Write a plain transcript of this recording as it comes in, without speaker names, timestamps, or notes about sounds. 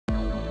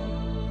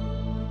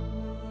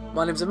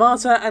My name's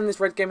Amata, and in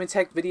this Red Gaming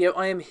Tech video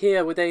I am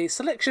here with a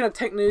selection of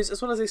tech news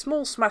as well as a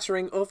small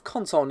smattering of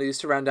console news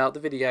to round out the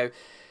video.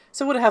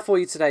 So what do I have for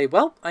you today?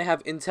 Well, I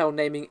have Intel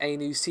naming a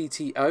new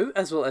CTO,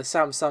 as well as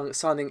Samsung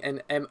signing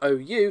an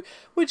MOU,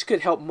 which could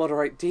help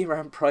moderate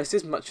DRAM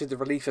prices, much to the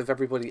relief of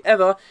everybody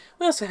ever.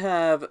 We also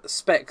have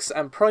specs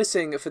and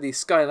pricing for the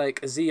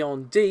Skylake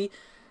Xeon D.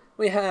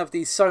 We have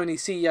the Sony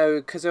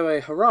CEO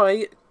Kaz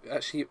Hirai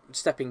actually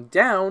stepping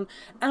down,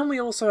 and we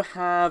also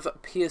have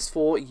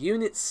PS4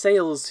 unit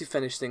sales to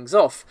finish things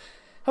off.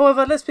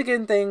 However, let's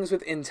begin things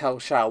with Intel,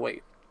 shall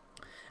we?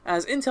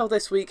 As Intel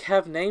this week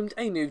have named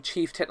a new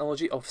Chief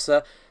Technology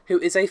Officer who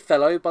is a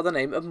fellow by the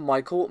name of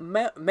Michael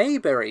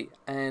Mayberry,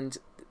 and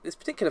this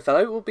particular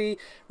fellow will be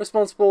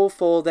responsible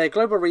for their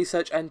global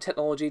research and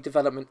technology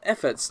development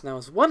efforts. Now,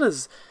 as well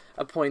as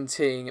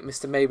appointing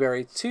Mr.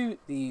 Mayberry to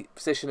the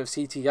position of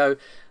CTO,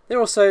 they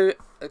also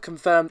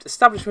confirmed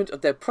establishment of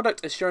their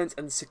product assurance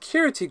and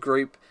security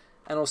group,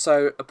 and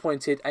also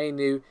appointed a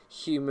new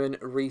human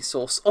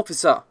resource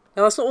officer.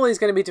 Now, that's not all he's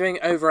going to be doing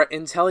over at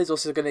Intel. He's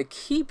also going to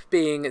keep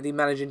being the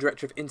managing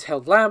director of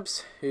Intel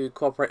Labs, who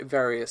cooperate with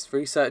various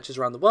researchers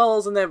around the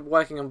world, and they're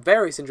working on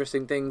various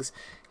interesting things,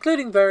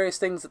 including various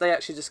things that they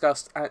actually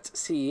discussed at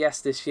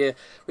CES this year,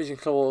 which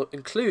include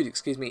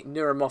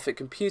neuromorphic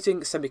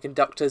computing,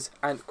 semiconductors,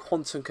 and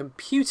quantum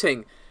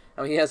computing.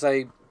 Now, he has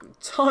a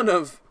ton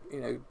of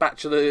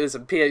bachelors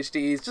and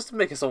PhDs, just to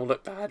make us all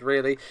look bad,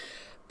 really.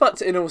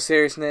 But in all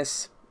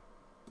seriousness,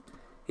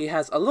 he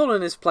has a lot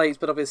on his plate,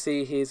 but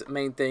obviously his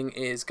main thing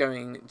is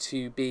going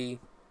to be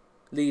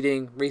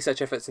leading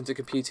research efforts into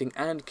computing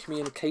and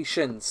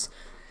communications.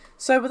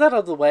 So with that out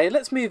of the way,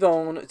 let's move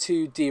on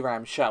to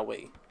DRAM, shall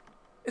we?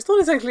 It's not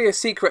exactly a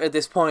secret at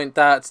this point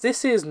that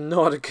this is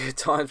not a good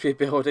time to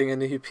be building a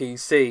new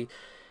PC.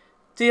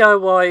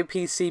 DIY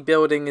PC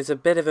building is a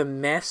bit of a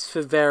mess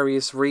for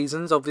various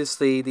reasons.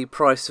 Obviously, the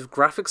price of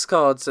graphics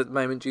cards at the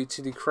moment, due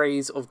to the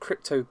craze of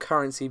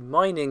cryptocurrency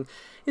mining,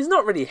 is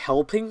not really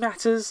helping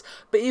matters.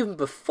 But even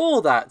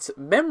before that,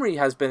 memory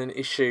has been an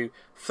issue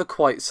for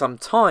quite some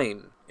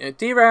time.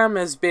 DRAM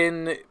has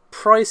been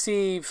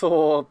pricey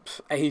for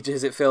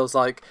ages, it feels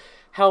like.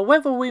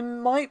 However, we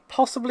might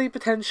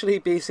potentially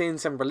be seeing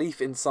some relief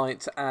in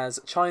sight, as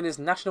China's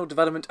National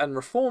Development and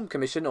Reform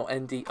Commission, or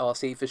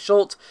NDRC for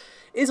short,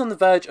 is on the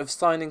verge of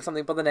signing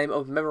something by the name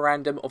of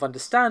Memorandum of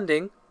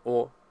Understanding,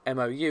 or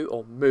MOU,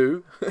 or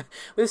MOU,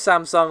 with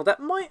Samsung that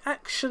might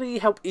actually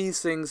help ease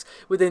things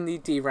within the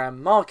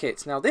DRAM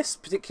market. Now, this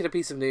particular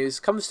piece of news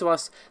comes to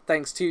us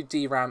thanks to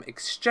DRAM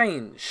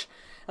Exchange.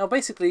 Now,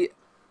 basically,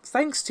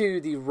 thanks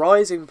to the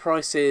rising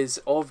prices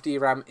of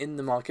DRAM in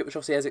the market, which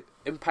obviously has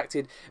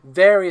impacted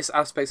various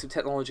aspects of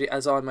technology,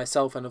 as I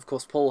myself and of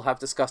course Paul have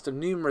discussed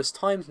numerous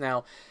times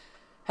now,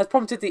 has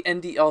prompted the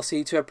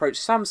NDRC to approach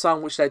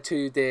Samsung, which led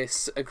to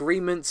this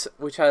agreement,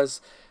 which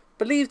has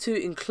believed to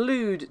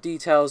include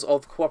details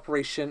of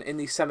cooperation in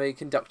the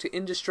semiconductor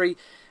industry,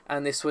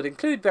 and this would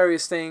include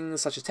various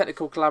things such as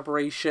technical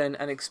collaboration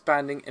and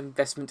expanding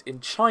investment in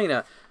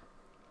China.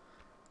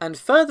 And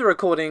further,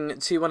 according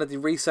to one of the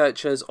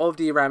researchers of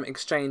DRAM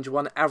Exchange,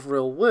 one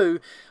Avril Wu,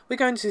 we're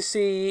going to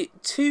see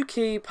two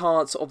key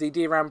parts of the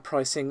DRAM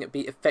pricing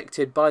be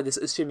affected by this,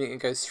 assuming it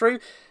goes through.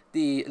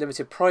 The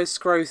limited price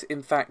growth,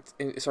 in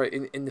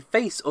the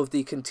face of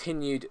the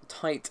continued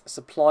tight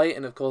supply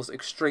and, of course,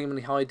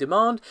 extremely high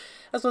demand,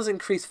 as well as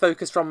increased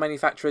focus from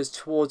manufacturers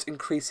towards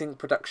increasing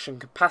production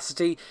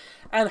capacity.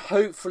 And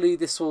hopefully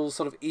this will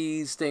sort of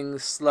ease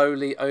things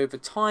slowly over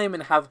time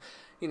and have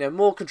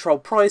more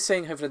controlled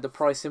pricing. Hopefully the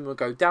pricing will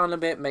go down a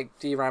bit, make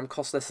DRAM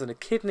cost less than a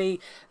kidney,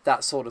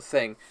 that sort of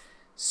thing.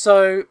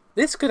 So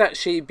this could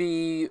actually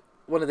be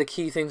one of the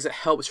key things that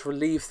helps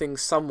relieve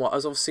things somewhat,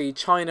 as obviously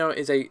China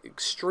is a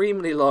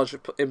extremely large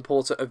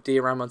importer of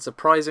DRAM,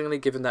 unsurprisingly,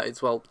 given that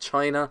it's, well,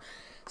 China.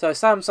 So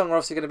Samsung are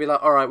obviously going to be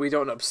like, alright, we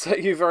don't want to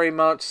upset you very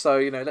much, so,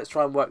 let's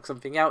try and work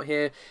something out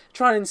here.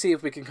 Try and see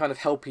if we can kind of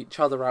help each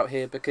other out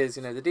here, because,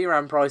 the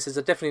DRAM prices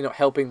are definitely not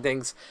helping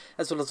things,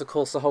 as well as, of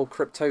course, the whole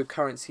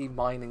cryptocurrency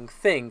mining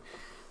thing.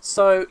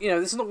 So,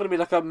 this is not going to be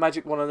like a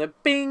magic one and a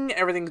bing,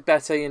 everything's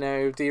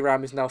better,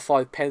 DRAM is now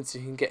 5 pence,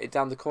 you can get it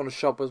down the corner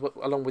shop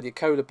along with your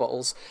cola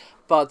bottles.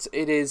 But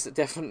it is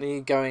definitely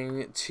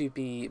going to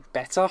be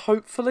better,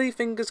 hopefully,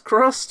 fingers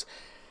crossed.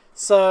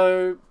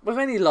 So, with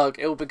any luck,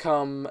 it will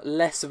become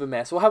less of a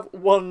mess. We'll have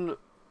one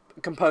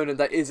component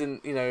that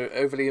isn't,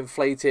 overly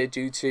inflated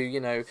due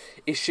to,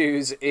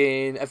 issues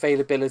in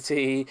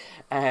availability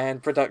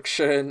and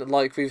production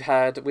like we've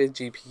had with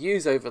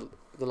GPUs over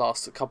the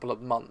last couple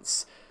of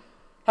months.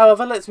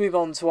 However, let's move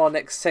on to our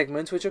next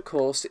segment, which of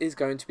course is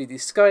going to be the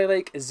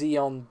Skylake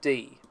Xeon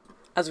D,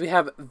 as we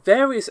have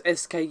various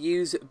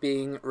SKUs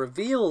being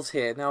revealed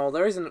here. Now,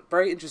 there is a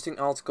very interesting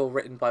article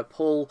written by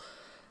Paul.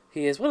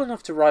 He is well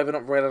enough to write, but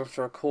not well enough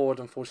to record,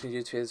 unfortunately,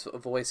 due to his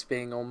voice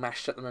being all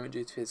mashed at the moment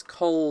due to his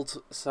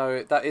cold.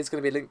 So that is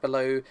going to be linked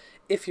below.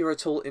 If you're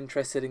at all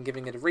interested in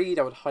giving it a read,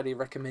 I would highly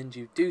recommend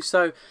you do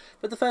so.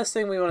 But the first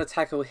thing we want to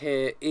tackle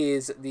here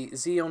is the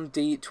Xeon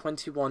D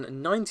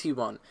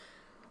 2191,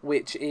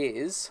 which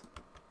is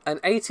an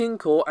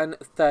 18-core and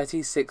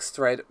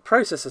 36-thread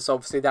processor, so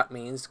obviously that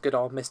means good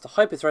old Mr.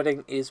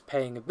 Hyperthreading is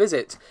paying a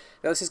visit.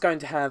 Now this is going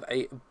to have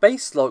a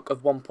base clock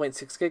of 1.6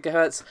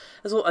 GHz,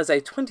 as well as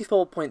a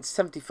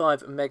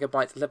 24.75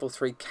 MB level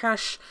 3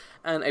 cache,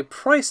 and a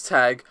price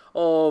tag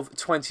of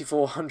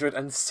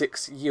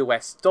 $2,406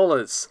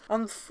 US.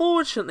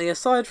 Unfortunately,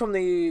 aside from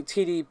the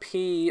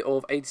TDP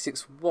of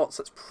 86 watts,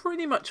 that's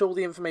pretty much all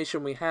the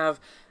information we have.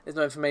 There's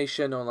no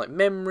information on like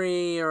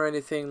memory or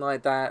anything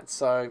like that,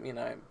 so, you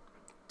know,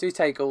 do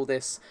take all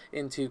this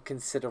into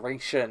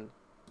consideration.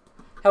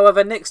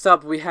 However, next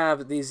up we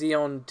have the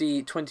Xeon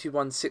D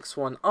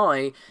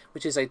 2161i,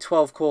 which is a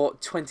 12-core,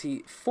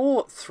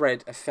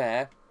 24-thread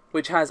affair,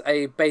 which has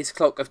a base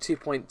clock of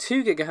 2.2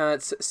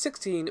 GHz,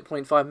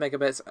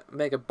 16.5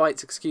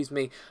 megabytes, of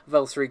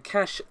L3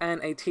 cache,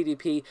 and a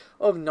TDP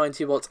of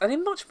 90 watts, and a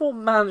much more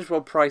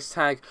manageable price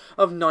tag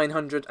of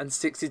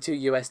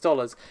 $962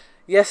 US.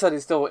 Yes, that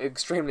is still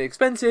extremely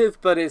expensive,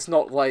 but it's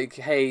not like,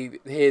 hey,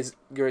 here's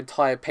your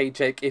entire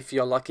paycheck if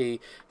you're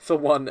lucky for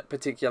one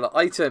particular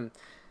item.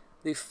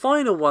 The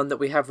final one that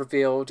we have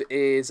revealed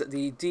is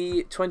the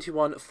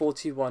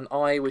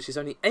D2141i, which is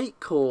only 8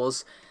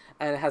 cores,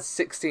 and it has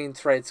 16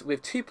 threads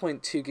with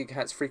 2.2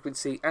 GHz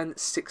frequency and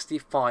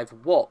 65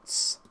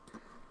 watts.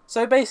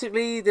 So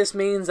basically, this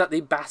means that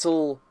the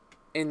battle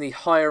in the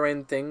higher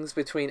end things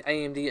between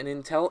AMD and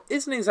Intel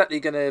isn't exactly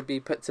going to be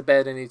put to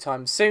bed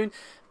anytime soon.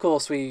 Of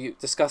course, we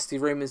discussed the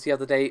rumours the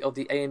other day of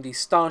the AMD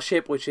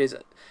Starship, which is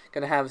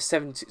going to have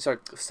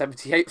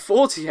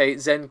 48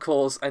 Zen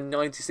cores and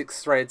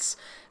 96 threads.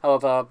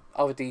 However,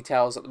 other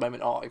details at the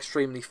moment are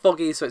extremely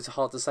foggy, so it's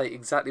hard to say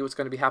exactly what's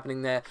going to be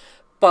happening there.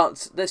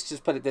 But let's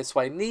just put it this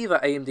way, neither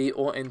AMD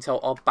or Intel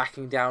are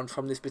backing down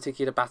from this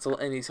particular battle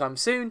anytime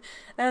soon,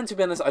 and to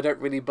be honest, I don't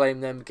really blame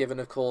them, given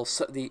of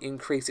course the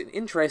increase in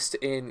interest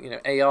in, you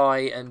know, AI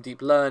and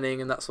deep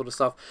learning and that sort of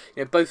stuff.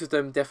 You know, both of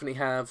them definitely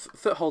have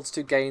footholds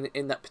to gain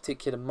in that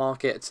particular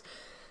market.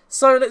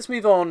 So let's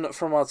move on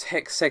from our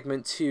tech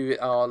segment to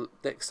our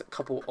next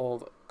couple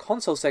of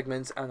console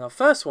segments, and our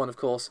first one, of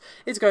course,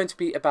 is going to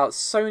be about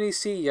Sony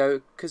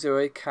CEO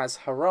Kaz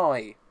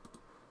Hirai.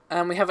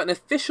 And we have an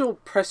official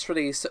press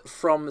release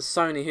from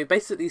Sony who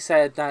basically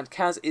said that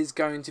Kaz is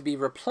going to be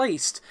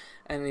replaced,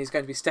 and he's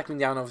going to be stepping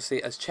down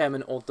obviously as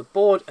chairman of the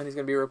board, and he's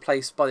going to be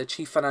replaced by the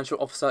chief financial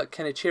officer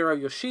Kenichiro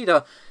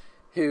Yoshida,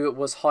 who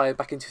was hired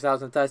back in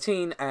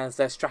 2013 as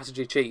their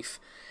strategy chief.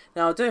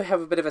 Now, I do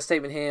have a bit of a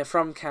statement here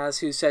from Kaz,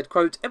 who said,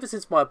 quote, "Ever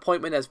since my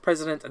appointment as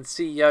president and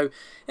CEO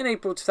in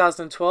April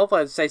 2012, I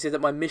have stated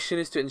that my mission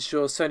is to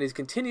ensure Sony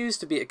continues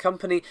to be a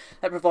company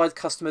that provides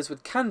customers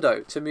with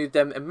kando to move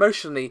them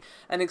emotionally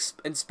and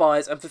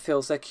inspires and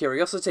fulfills their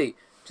curiosity.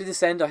 To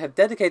this end, I have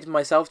dedicated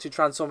myself to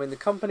transforming the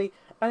company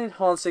and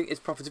enhancing its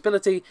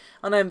profitability,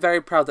 and I am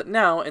very proud that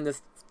now, in the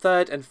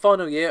third and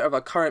final year of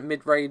our current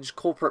mid-range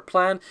corporate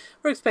plan,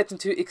 we're expecting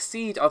to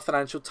exceed our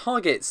financial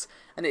targets,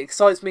 and it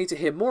excites me to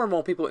hear more and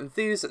more people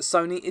enthused that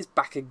Sony is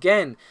back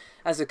again.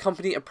 As the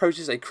company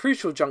approaches a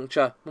crucial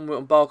juncture when we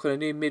embark on a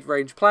new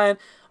mid-range plan,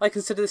 I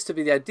consider this to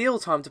be the ideal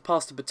time to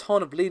pass the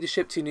baton of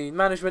leadership to new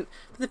management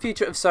for the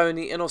future of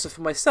Sony, and also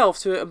for myself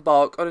to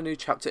embark on a new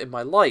chapter in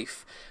my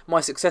life.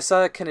 My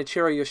successor,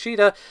 Kenichiro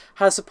Yoshida,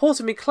 has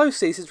supported me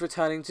closely since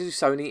returning to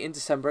Sony in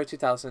December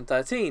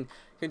 2013,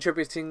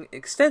 contributing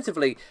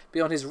extensively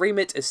beyond his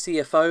remit as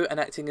CFO and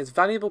acting as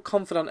valuable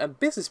confidant and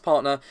business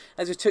partner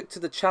as we took to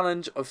the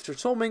challenge of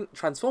transforming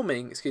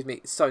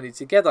Sony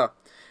together.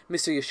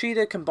 Mr.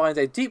 Yoshida combines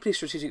a deeply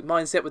strategic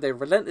mindset with a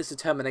relentless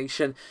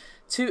determination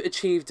to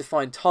achieve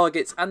defined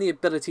targets and the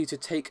ability to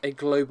take a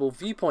global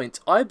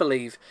viewpoint. I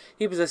believe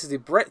he possesses the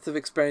breadth of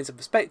experience and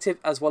perspective,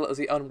 as well as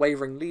the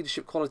unwavering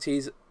leadership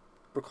qualities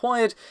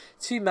required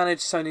to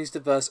manage Sony's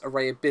diverse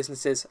array of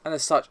businesses, and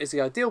as such is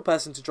the ideal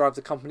person to drive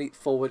the company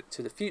forward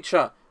to the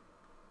future."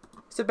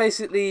 So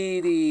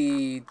basically,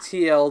 the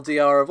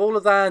TLDR of all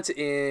of that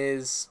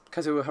is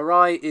Kaz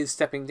Hirai is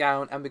stepping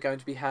down, and we're going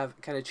to have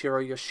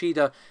Kenichiro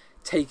Yoshida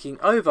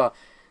taking over.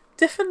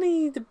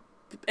 Definitely the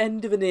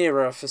end of an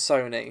era for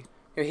Sony.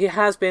 He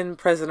has been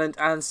president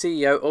and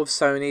CEO of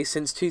Sony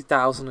since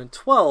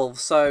 2012,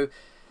 so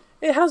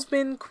it has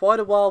been quite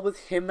a while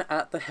with him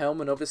at the helm,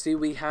 and obviously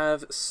we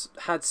have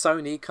had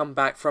Sony come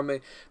back from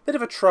a bit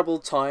of a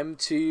troubled time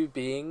to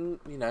being,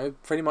 you know,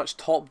 pretty much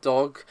top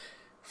dog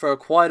for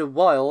quite a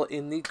while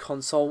in the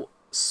console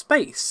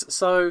space.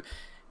 So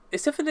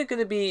it's definitely going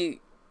to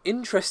be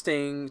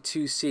interesting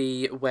to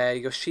see where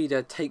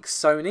Yoshida takes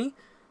Sony.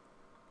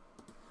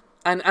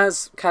 And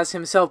as Kaz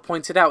himself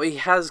pointed out, he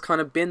has kind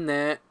of been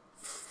there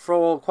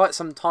for quite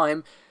some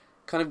time,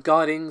 kind of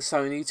guiding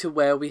Sony to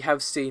where we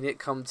have seen it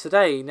come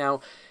today. Now,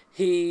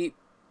 he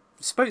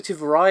spoke to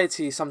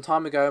Variety some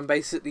time ago and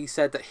basically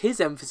said that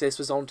his emphasis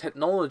was on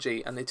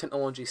technology and the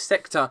technology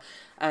sector.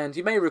 And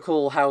you may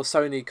recall how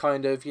Sony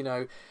kind of, you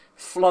know,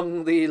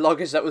 flung the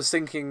luggage that was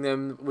sinking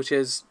them, which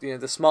is, you know,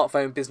 the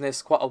smartphone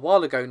business, quite a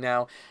while ago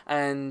now.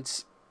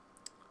 And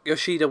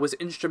Yoshida was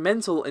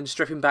instrumental in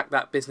stripping back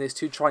that business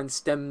to try and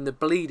stem the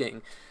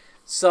bleeding.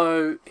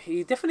 So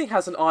he definitely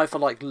has an eye for,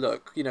 like,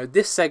 look, you know,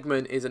 this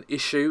segment is an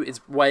issue,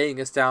 it's weighing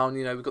us down,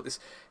 you know, we've got this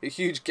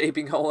huge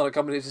gaping hole in our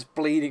company, just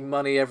bleeding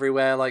money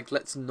everywhere, like,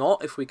 let's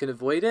not if we can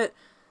avoid it.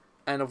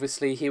 And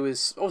obviously it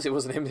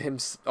wasn't him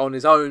on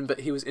his own, but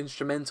he was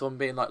instrumental in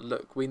being like,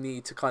 look, we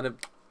need to kind of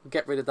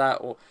get rid of that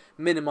or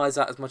minimise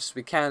that as much as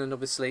we can. And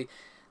obviously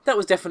that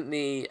was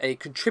definitely a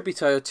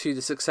contributor to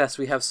the success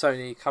we have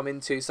Sony come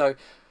into. So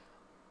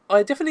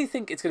I definitely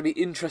think it's going to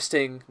be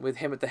interesting with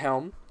him at the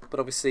helm. But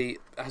obviously,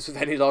 as with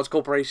any large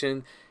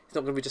corporation, it's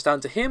not going to be just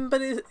down to him,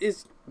 but it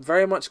is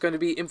very much going to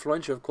be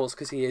influential, of course,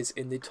 because he is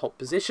in the top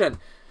position.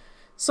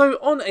 So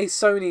on a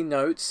Sony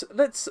note,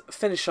 let's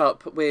finish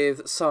up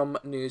with some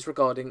news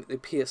regarding the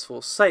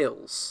PS4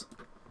 sales.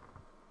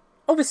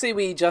 Obviously,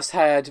 we just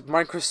had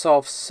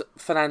Microsoft's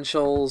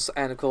financials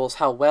and, of course,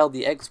 how well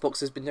the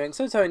Xbox has been doing.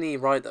 So it's only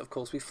right that, of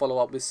course, we follow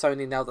up with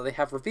Sony now that they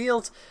have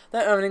revealed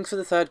their earnings for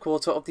the third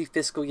quarter of the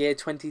fiscal year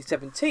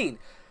 2017.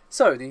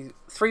 So the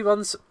 3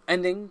 months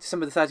ending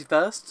December the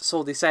 31st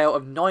saw the sale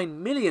of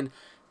 9 million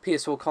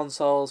PS4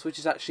 consoles, which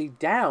is actually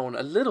down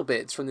a little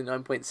bit from the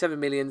 9.7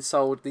 million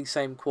sold the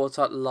same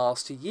quarter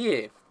last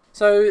year.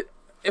 So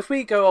if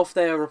we go off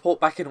their report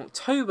back in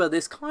October,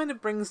 this kind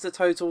of brings the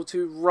total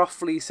to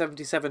roughly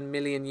 77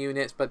 million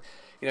units, but,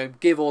 you know,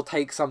 give or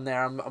take some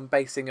there, I'm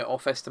basing it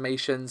off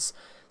estimations.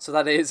 So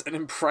that is an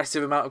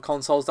impressive amount of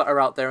consoles that are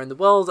out there in the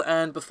world,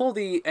 and before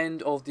the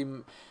end of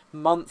the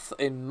month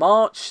in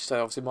March,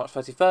 so obviously March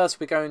 31st,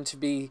 we're going to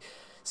be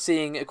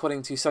seeing,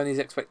 according to Sony's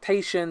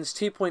expectations,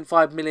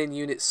 2.5 million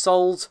units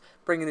sold,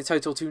 bringing the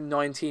total to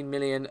 19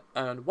 million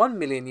and 1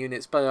 million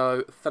units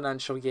below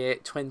financial year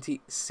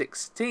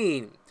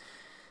 2016.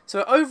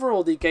 So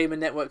overall, the Game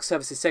and Network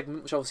Services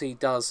segment, which obviously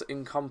does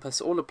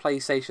encompass all of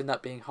PlayStation,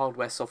 that being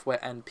hardware, software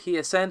and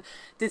PSN,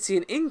 did see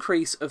an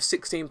increase of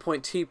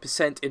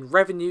 16.2% in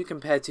revenue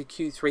compared to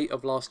Q3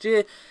 of last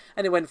year,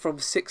 and it went from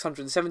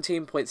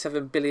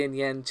 617.7 billion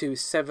yen to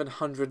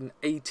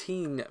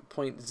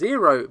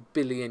 718.0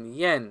 billion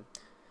yen.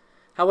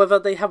 However,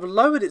 they have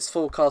lowered its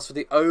forecast for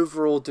the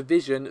overall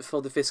division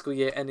for the fiscal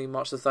year ending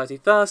March the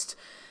 31st,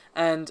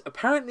 and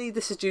apparently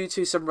this is due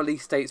to some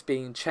release dates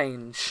being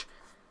changed.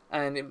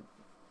 And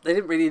they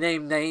didn't really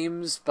name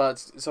names,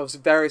 but it's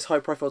obviously various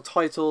high-profile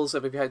titles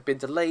that maybe had been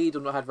delayed or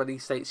not had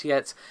release dates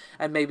yet,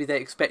 and maybe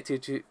they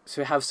expected to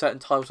have certain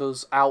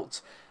titles out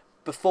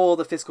before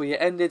the fiscal year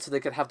ended so they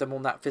could have them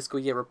on that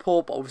fiscal year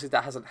report, but obviously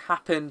that hasn't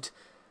happened.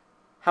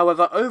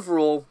 However,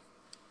 overall,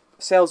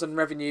 sales and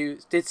revenue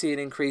did see an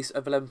increase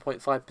of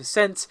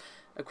 11.5%,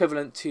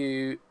 equivalent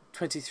to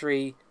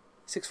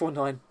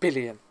 23,649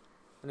 billion.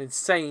 An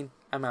insane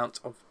amount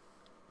of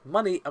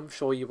money, I'm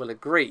sure you will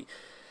agree.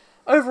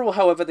 Overall,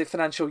 however, the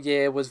financial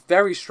year was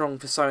very strong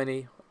for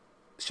Sony,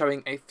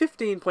 showing a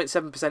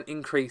 15.7%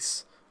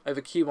 increase over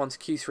Q1 to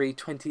Q3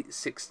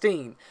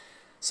 2016.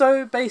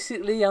 So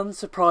basically,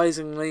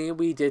 unsurprisingly,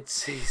 we did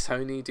see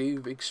Sony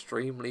do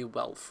extremely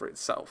well for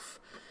itself.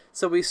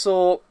 So we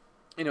saw,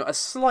 you know, a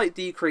slight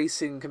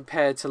decrease in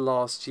compared to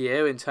last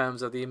year in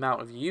terms of the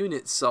amount of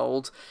units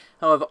sold.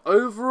 However,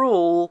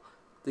 overall,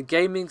 the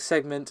gaming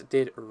segment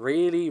did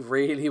really,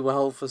 really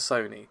well for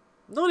Sony.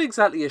 Not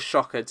exactly a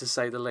shocker, to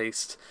say the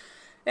least.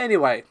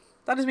 Anyway,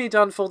 that is me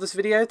done for this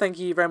video. Thank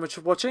you very much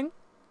for watching.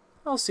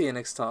 I'll see you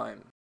next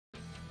time.